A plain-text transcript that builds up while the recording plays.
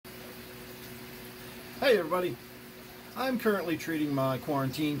Hey everybody, I'm currently treating my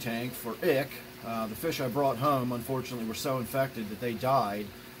quarantine tank for ick. The fish I brought home unfortunately were so infected that they died,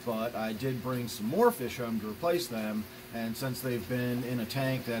 but I did bring some more fish home to replace them, and since they've been in a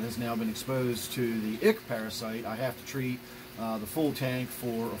tank that has now been exposed to the ick parasite, I have to treat the full tank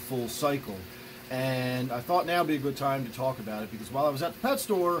for a full cycle. And I thought now would be a good time to talk about it, because while I was at the pet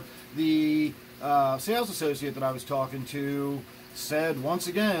store, the sales associate that I was talking to said once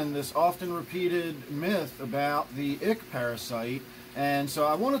again this often repeated myth about the ick parasite. And so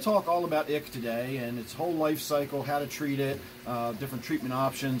I want to talk all about ick today and its whole life cycle, how to treat it, different treatment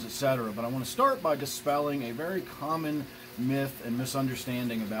options, etc. But I want to start by dispelling a very common myth and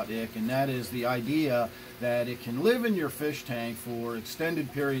misunderstanding about ick, and that is the idea that it can live in your fish tank for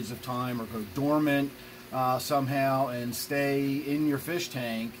extended periods of time or go dormant somehow and stay in your fish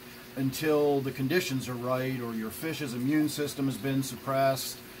tank until the conditions are right, or your fish's immune system has been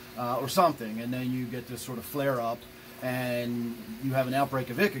suppressed or something, and then you get this sort of flare up and you have an outbreak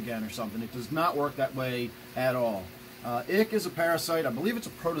of ick again or something. It does not work that way at all. Ick is a parasite. I believe it's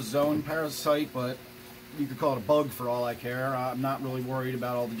a protozoan parasite, but you could call it a bug for all I care. I'm not really worried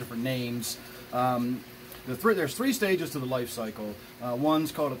about all the different names. There's three stages to the life cycle.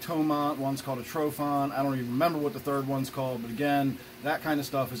 One's called a tomont, one's called a trophon. I don't even remember what the third one's called, but again, that kind of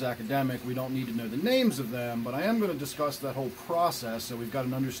stuff is academic. We don't need to know the names of them, but I am going to discuss that whole process so we've got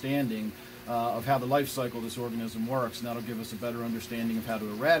an understanding of how the life cycle of this organism works, and that'll give us a better understanding of how to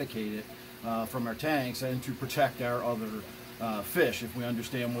eradicate it from our tanks and to protect our other fish if we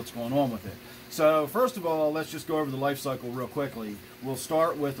understand what's going on with it. So first of all, let's just go over the life cycle real quickly. We'll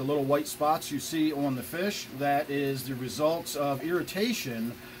start with the little white spots you see on the fish. That is the results of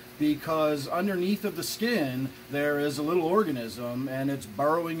irritation, because underneath of the skin there is a little organism and it's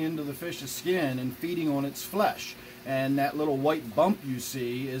burrowing into the fish's skin and feeding on its flesh. And that little white bump you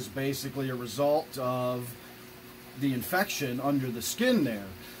see is basically a result of the infection under the skin there.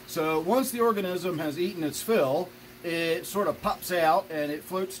 So once the organism has eaten its fill, it sort of pops out and it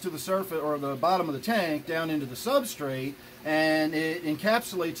floats to the surface or the bottom of the tank down into the substrate, and it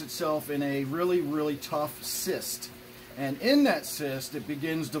encapsulates itself in a really, really tough cyst. And in that cyst, it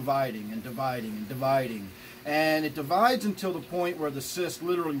begins dividing and dividing and dividing. And it divides until the point where the cyst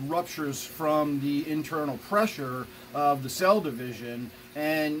literally ruptures from the internal pressure of the cell division,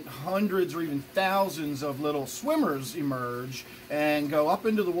 and hundreds or even thousands of little swimmers emerge and go up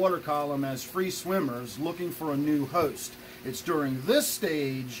into the water column as free swimmers looking for a new host. It's during this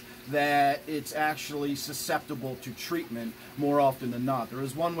stage that it's actually susceptible to treatment more often than not. There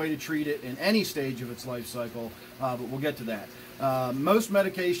is one way to treat it in any stage of its life cycle, but we'll get to that. Most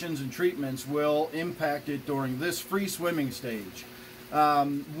medications and treatments will impact it during this free swimming stage.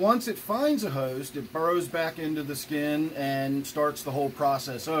 Once it finds a host, it burrows back into the skin and starts the whole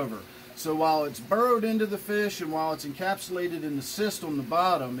process over. So while it's burrowed into the fish and while it's encapsulated in the cyst on the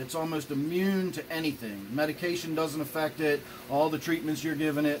bottom, it's almost immune to anything. Medication doesn't affect it. All the treatments you're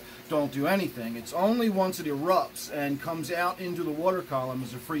giving it don't do anything. It's only once it erupts and comes out into the water column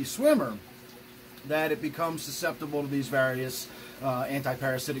as a free swimmer that it becomes susceptible to these various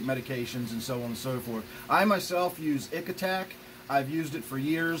anti-parasitic medications and so on and so forth. I myself use Ick Attack. I've used it for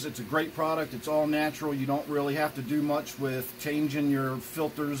years. It's a great product. It's all natural. You don't really have to do much with changing your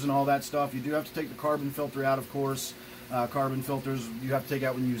filters and all that stuff. You do have to take the carbon filter out, of course. Carbon filters you have to take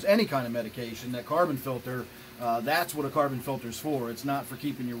out when you use any kind of medication. That carbon filter, that's what a carbon filter is for. It's not for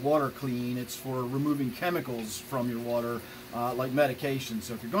keeping your water clean. It's for removing chemicals from your water, like medication.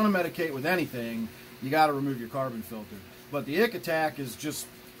 So if you're going to medicate with anything, you got to remove your carbon filter. But the Ick Attack is just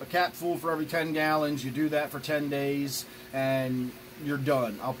a capful for every 10 gallons. You do that for 10 days and you're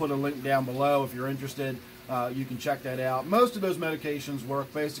done. I'll put a link down below if you're interested. You can check that out. Most of those medications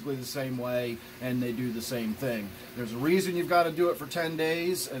work basically the same way and they do the same thing. There's a reason you've got to do it for 10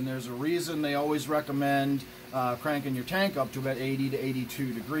 days, and there's a reason they always recommend cranking your tank up to about 80 to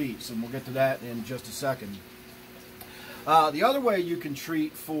 82 degrees, and we'll get to that in just a second. The other way you can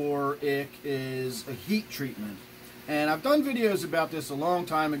treat for ick is a heat treatment. And I've done videos about this a long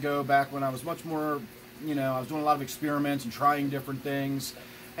time ago, back when I was much more, I was doing a lot of experiments and trying different things.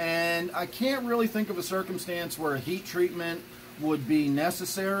 And I can't really think of a circumstance where a heat treatment would be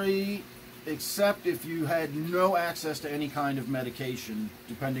necessary, except if you had no access to any kind of medication,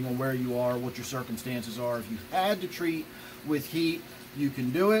 depending on where you are, what your circumstances are. If you had to treat with heat, you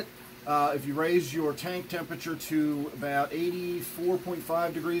can do it. If you raise your tank temperature to about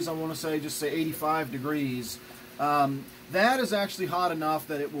 84.5 degrees, I want to say, just say 85 degrees, that is actually hot enough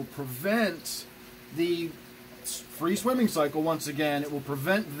that it will prevent the free swimming cycle, once again, it will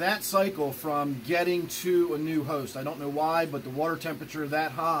prevent that cycle from getting to a new host. I don't know why, but the water temperature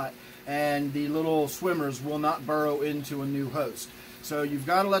that hot and the little swimmers will not burrow into a new host. So you've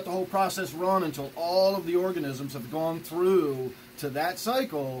got to let the whole process run until all of the organisms have gone through to that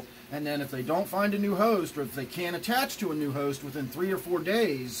cycle, and then if they don't find a new host, or if they can't attach to a new host within 3 or 4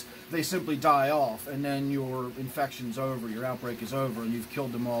 days, they simply die off, and then your infection's over, your outbreak is over, and you've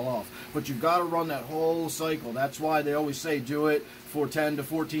killed them all off. But you've got to run that whole cycle. That's why they always say do it for 10 to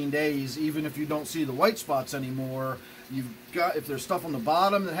 14 days, even if you don't see the white spots anymore. You've got, if there's stuff on the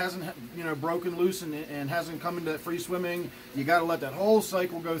bottom that hasn't, broken loose and hasn't come into that free swimming, you got to let that whole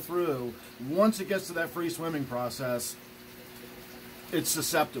cycle go through. Once it gets to that free swimming process, it's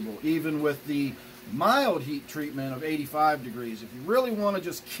susceptible, even with the mild heat treatment of 85 degrees. If you really want to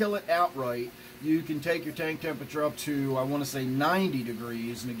just kill it outright, you can take your tank temperature up to, I want to say, 90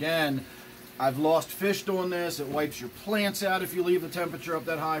 degrees. And again, I've lost fish doing this. It wipes your plants out if you leave the temperature up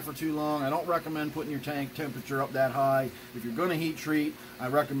that high for too long. I don't recommend putting your tank temperature up that high. If you're going to heat treat, I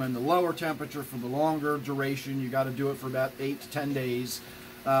recommend the lower temperature for the longer duration. You got to do it for about 8 to 10 days.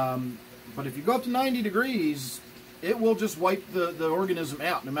 But if you go up to 90 degrees, it will just wipe the organism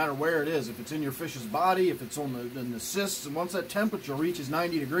out, no matter where it is. If it's in your fish's body, if it's in the cysts, and once that temperature reaches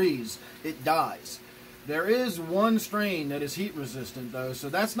 90 degrees, it dies. There is one strain that is heat resistant, though, so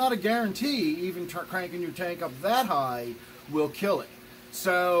that's not a guarantee. Even cranking your tank up that high will kill it.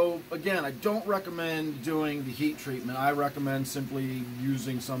 So, again, I don't recommend doing the heat treatment. I recommend simply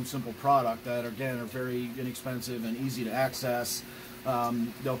using some simple product that, again, are very inexpensive and easy to access.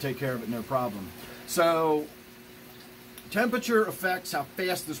 They'll take care of it, no problem. So, temperature affects how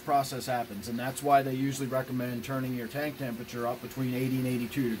fast this process happens, and that's why they usually recommend turning your tank temperature up between 80 and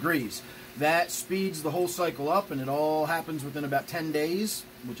 82 degrees. That speeds the whole cycle up, and it all happens within about 10 days,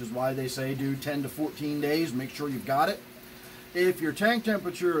 which is why they say do 10 to 14 days. Make sure you've got it. If your tank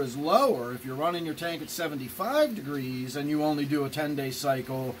temperature is lower, if you're running your tank at 75 degrees and you only do a 10-day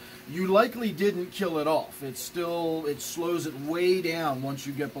cycle, you likely didn't kill it off. It slows it way down once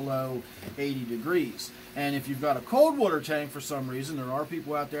you get below 80 degrees. And if you've got a cold water tank for some reason, there are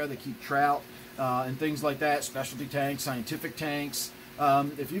people out there that keep trout and things like that, specialty tanks, scientific tanks.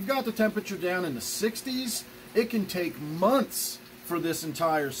 If you've got the temperature down in the 60s, it can take months for this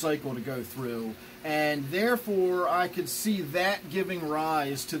entire cycle to go through. And therefore, I could see that giving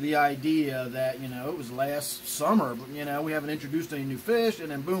rise to the idea that, it was last summer, but, we haven't introduced any new fish,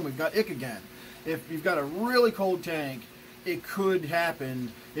 and then boom, we've got ick again. If you've got a really cold tank, it could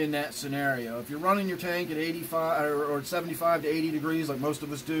happen in that scenario. If you're running your tank at 85 or 75 to 80 degrees, like most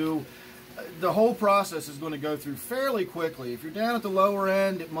of us do, the whole process is going to go through fairly quickly. If you're down at the lower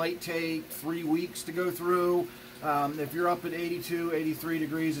end, it might take 3 weeks to go through. If you're up at 82, 83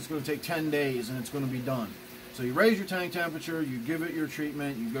 degrees, it's going to take 10 days and it's going to be done. So you raise your tank temperature, you give it your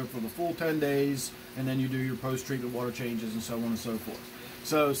treatment, you go for the full 10 days, and then you do your post-treatment water changes and so on and so forth.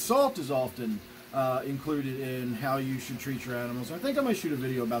 So salt is often included in how you should treat your animals. I think I might shoot a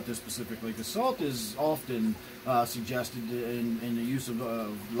video about this specifically, because salt is often suggested in the use of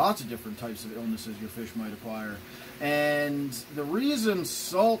lots of different types of illnesses your fish might acquire. And the reason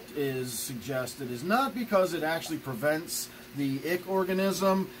salt is suggested is not because it actually prevents the ick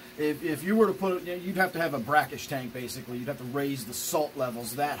organism. If you were to put it, you'd have to have a brackish tank, basically. You'd have to raise the salt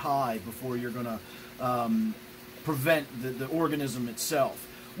levels that high before you're going to prevent the organism itself.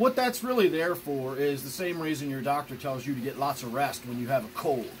 What that's really there for is the same reason your doctor tells you to get lots of rest when you have a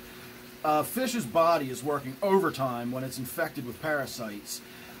cold. A fish's body is working overtime when it's infected with parasites.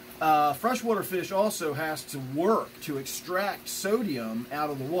 Freshwater fish also has to work to extract sodium out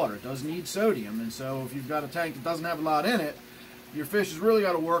of the water. It does need sodium, and so if you've got a tank that doesn't have a lot in it, your fish has really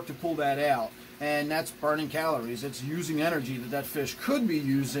got to work to pull that out, and that's burning calories. It's using energy that fish could be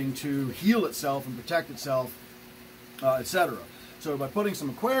using to heal itself and protect itself, etc. So by putting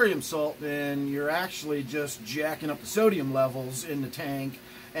some aquarium salt in, you're actually just jacking up the sodium levels in the tank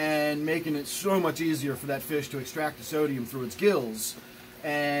and making it so much easier for that fish to extract the sodium through its gills.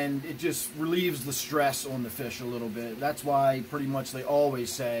 And it just relieves the stress on the fish a little bit. That's why pretty much they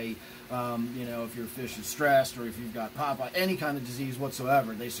always say, if your fish is stressed or if you've got Popeye, any kind of disease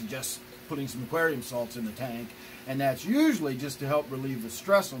whatsoever, they suggest putting some aquarium salts in the tank. And that's usually just to help relieve the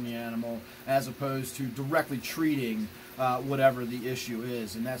stress on the animal as opposed to directly treating whatever the issue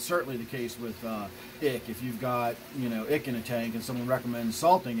is. And that's certainly the case with ick. If you've got, ick in a tank and someone recommends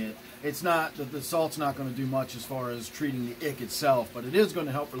salting it, it's not that the salt's not going to do much as far as treating the ick itself, but it is going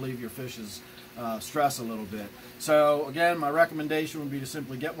to help relieve your fish's stress a little bit. So again, my recommendation would be to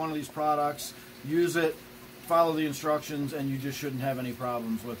simply get one of these products, use it follow the instructions, and you just shouldn't have any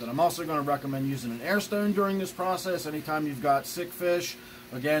problems with it. I'm also going to recommend using an air stone during this process. Anytime you've got sick fish,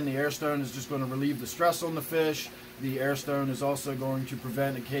 again, the air stone is just going to relieve the stress on the fish. The air stone is also going to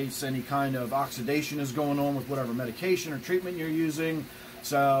prevent in case any kind of oxidation is going on with whatever medication or treatment you're using.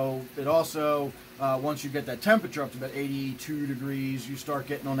 So it also, once you get that temperature up to about 82 degrees, you start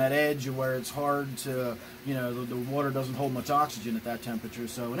getting on that edge where it's hard to, you know, the water doesn't hold much oxygen at that temperature.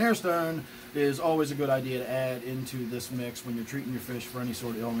 So an air stone is always a good idea to add into this mix when you're treating your fish for any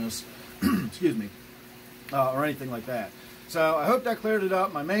sort of illness, excuse me, or anything like that. So I hope that cleared it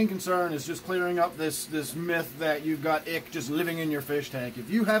up. My main concern is just clearing up this myth that you've got ick just living in your fish tank.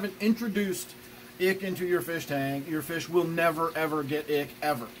 If you haven't introduced ick into your fish tank, your fish will never ever get ick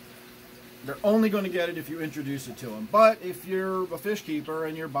ever. They're only going to get it if you introduce it to them. But if you're a fish keeper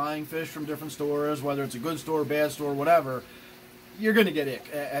and you're buying fish from different stores, whether it's a good store, bad store, whatever, you're going to get ick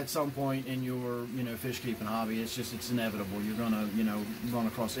at some point in your, you know, fish keeping hobby. It's inevitable. You're going to, you know, run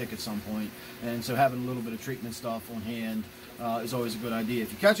across ick at some point. And so having a little bit of treatment stuff on hand is always a good idea.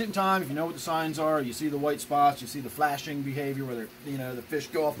 If you catch it in time, if you know what the signs are, you see the white spots, you see the flashing behavior where you know, the fish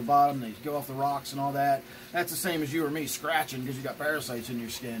go off the bottom, they go off the rocks and all that. That's the same as you or me scratching because you got parasites in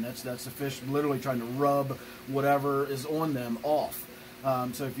your skin. That's the fish literally trying to rub whatever is on them off.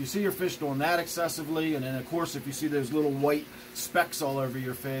 So if you see your fish doing that excessively, and then of course if you see those little white specks all over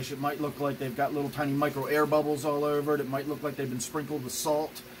your fish, it might look like they've got little tiny micro air bubbles all over it. It might look like they've been sprinkled with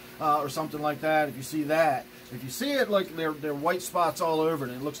salt or something like that. If you see that, if you see it like they're white spots all over it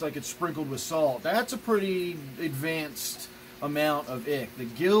and it looks like it's sprinkled with salt, that's a pretty advanced amount of ick. The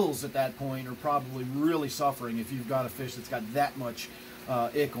gills at that point are probably really suffering if you've got a fish that's got that much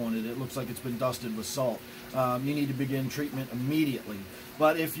ick on it. It looks like it's been dusted with salt. You need to begin treatment immediately.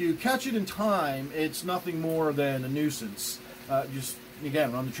 But if you catch it in time, it's nothing more than a nuisance. Just,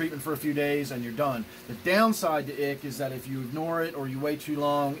 again, run the treatment for a few days and you're done. The downside to ick is that if you ignore it or you wait too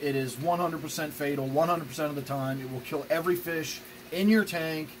long, it is 100% fatal 100% of the time. It will kill every fish in your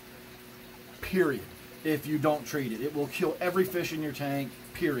tank, period, if you don't treat it. It will kill every fish in your tank,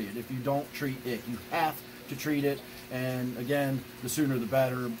 period, if you don't treat ick. You have to treat it, and again, the sooner the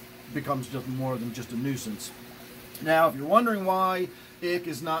better. It becomes just more than just a nuisance. Now, if you're wondering why ick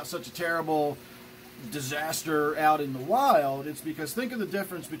is not such a terrible disaster out in the wild, it's because think of the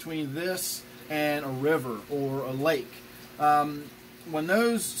difference between this and a river or a lake. When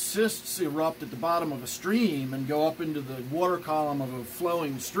those cysts erupt at the bottom of a stream and go up into the water column of a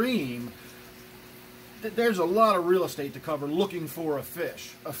flowing stream, there's a lot of real estate to cover looking for a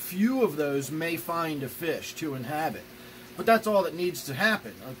fish. A few of those may find a fish to inhabit, but that's all that needs to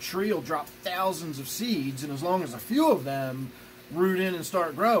happen. A tree will drop thousands of seeds, and as long as a few of them root in and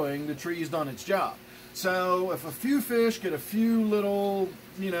start growing, the tree's done its job. So if a few fish get a few little,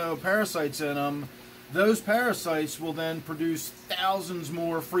 you know, parasites in them, those parasites will then produce thousands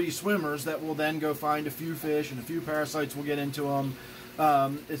more free swimmers that will then go find a few fish, and a few parasites will get into them,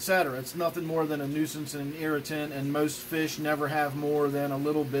 etc. It's nothing more than a nuisance and an irritant, and most fish never have more than a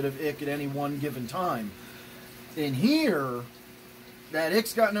little bit of ick at any one given time. In here, that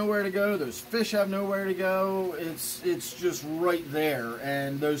ick's got nowhere to go, those fish have nowhere to go, it's just right there,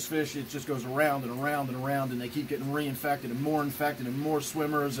 and those fish, it just goes around and around and around, and they keep getting reinfected and more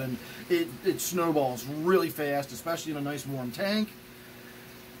swimmers, and it snowballs really fast, especially in a nice warm tank.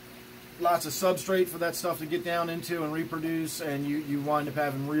 Lots of substrate for that stuff to get down into and reproduce, and you wind up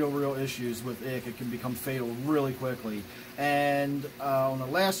having real issues with ick. It can become fatal really quickly. And on the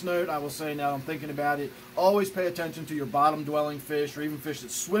last note, I will say, now I'm thinking about it, always pay attention to your bottom-dwelling fish, or even fish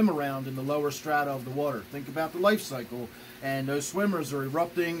that swim around in the lower strata of the water. Think about the life cycle, and those swimmers are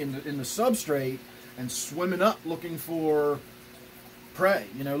erupting in the substrate and swimming up looking for prey,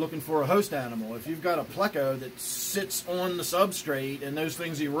 you know, looking for a host animal. If you've got a pleco that sits on the substrate and those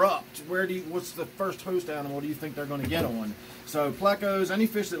things erupt, what's the first host animal do you think they're going to get on? So plecos, any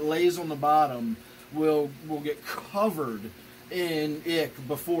fish that lays on the bottom will get covered in ick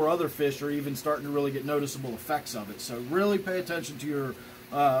before other fish are even starting to really get noticeable effects of it. So really pay attention to your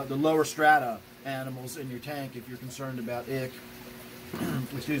the lower strata animals in your tank if you're concerned about ick.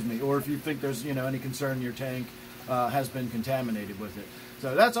 Excuse me, or if you think there's, you know, any concern in your tank has been contaminated with it.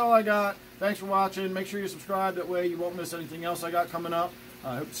 So that's all I got. Thanks for watching. Make sure you subscribe, that way you won't miss anything else I got coming up.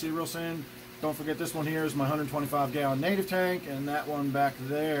 I hope to see you real soon. Don't forget, this one here is my 125-gallon native tank, and that one back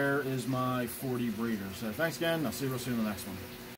there is my 40 breeder. So thanks again. I'll see you real soon in the next one.